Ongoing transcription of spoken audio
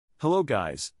Hello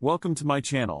guys, welcome to my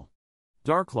channel,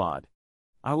 Darklord.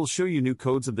 I will show you new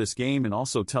codes of this game and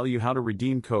also tell you how to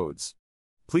redeem codes.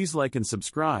 Please like and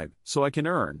subscribe, so I can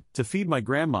earn, to feed my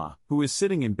grandma, who is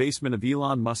sitting in basement of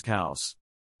Elon Musk house.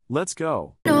 Let's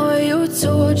go. Know you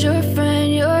told your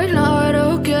friend you're not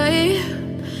okay,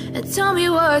 and tell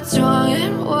me what's wrong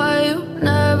and why you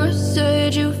never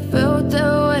said you felt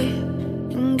that way.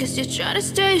 And guess you're trying to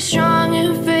stay strong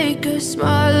and fake a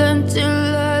smile until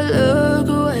I look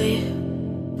away.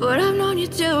 But I've known you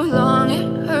too long,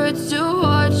 it hurts to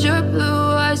watch your blue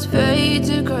eyes fade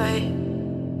to gray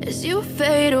as you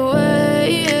fade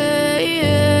away,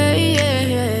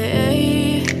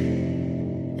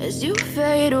 as you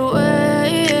fade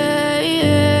away.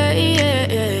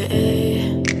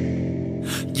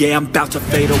 Yeah, I'm about to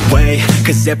fade away,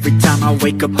 cause every time I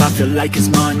wake up I feel like it's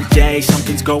Monday.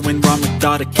 Something's going wrong with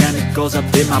all the chemicals up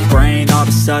in my brain. All of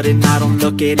a sudden I don't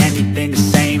look at anything the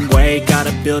same way.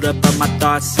 Gotta build up of my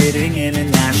thoughts sitting in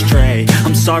an ashtray.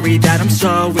 I'm sorry that I'm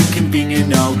so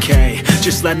inconvenient, okay.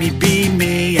 Just let me be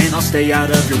me and I'll stay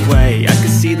out of your way. I can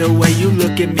see the way you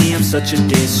look at me, I'm such a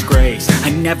disgrace.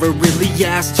 I never really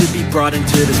asked to be brought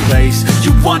into this place.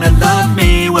 You wanna love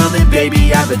me? Well then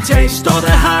baby I have a taste. All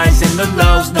the highs and the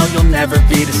lows, no, you'll never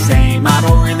be the same. I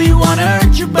don't really wanna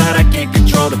hurt you, but I can't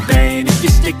control the pain. If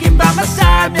you're sticking by my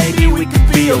side, maybe we could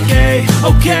be okay.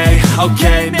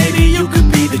 Okay, maybe you could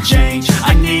be the change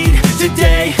I need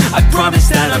today. I promise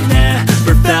that I've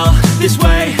never felt this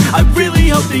way. I really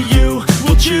hope that you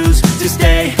will choose to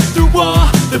stay through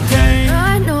all the pain.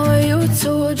 I know you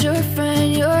told your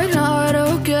friend you're not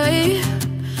okay,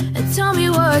 and tell me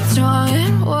what's wrong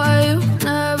and why you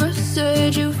never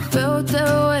said you felt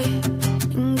that way.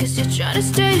 Guess you're trying to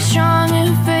stay strong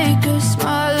and fake a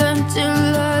smile until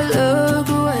I look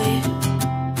away.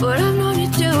 But I've known you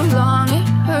too long, it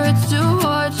hurts to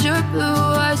watch your blue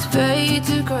eyes fade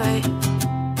to gray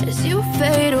as you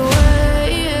fade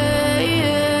away,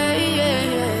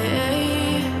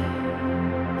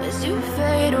 as you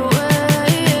fade away,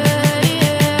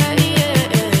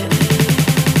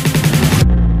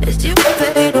 as you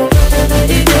fade away.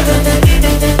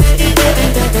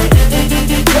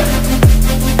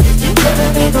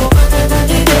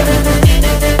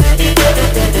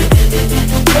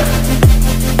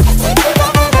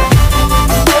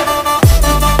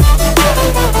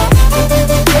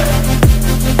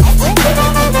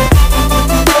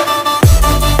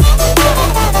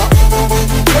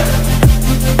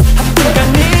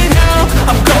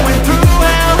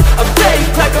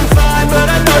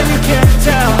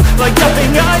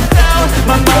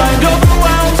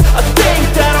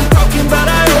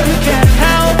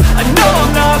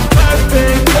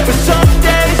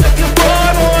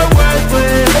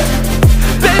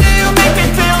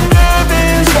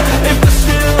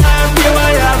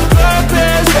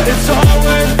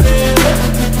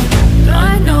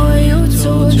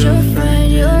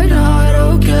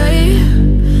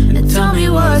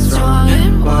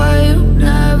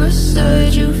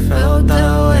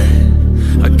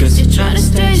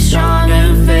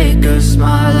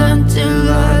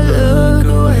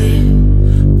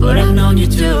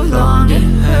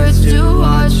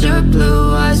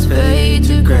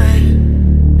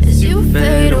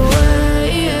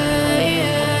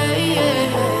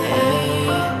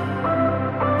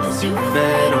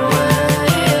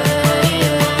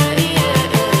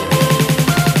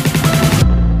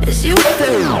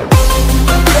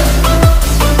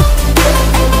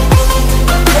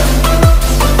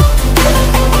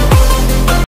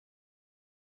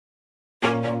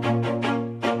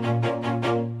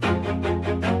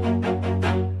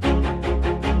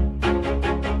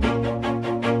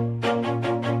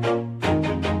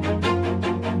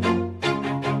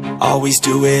 Always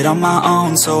do it on my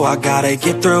own, so I gotta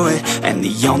get through it. And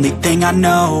the only thing I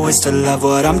know is to love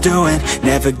what I'm doing.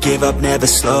 Never give up, never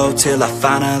slow, till I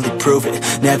finally prove it.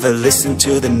 Never listen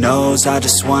to the no's, I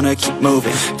just wanna keep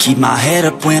moving. Keep my head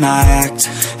up when I act,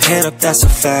 head up, that's a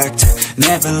fact.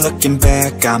 Never looking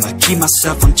back, I'ma keep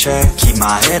myself on track. Keep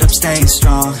my head up, staying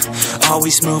strong,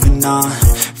 always moving on.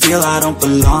 Feel I don't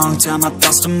belong, tell my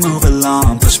thoughts to move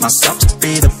along. Push myself to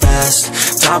be the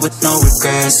best, die with no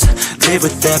regrets. Live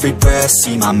with every breath,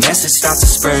 see my message start to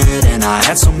spread. And I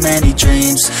had so many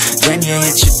dreams, when you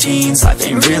hit your teens, life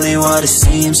ain't really what it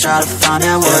seems. Try to find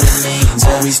out what it means.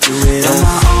 Always do it on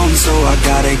my own, so I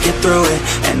gotta get through it.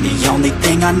 And the only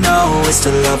thing I know is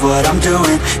to love what I'm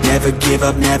doing. Never give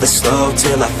up, never slow,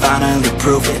 till I finally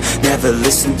prove it. Never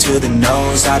listen to the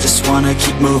no's, I just wanna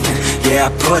keep moving. Yeah, I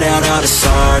put out all the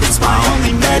songs, heart, it's my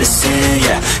only medicine,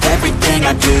 yeah. Everything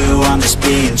I do, I'm just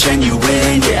being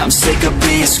genuine, yeah. I'm sick of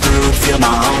being screwed, feel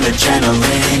my own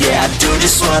adrenaline, yeah. I do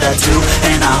just what I do,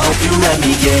 and I hope you let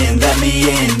me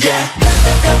in, yeah.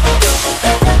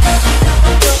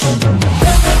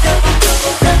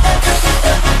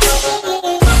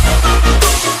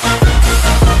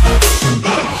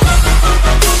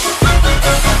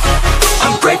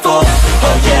 I'm grateful,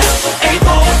 oh yeah,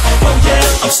 able, oh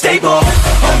yeah, I'm stable,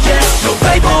 oh yeah, no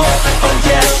label, oh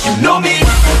yeah, you know me,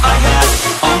 I have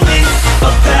only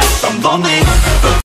a path, I'm lonely, but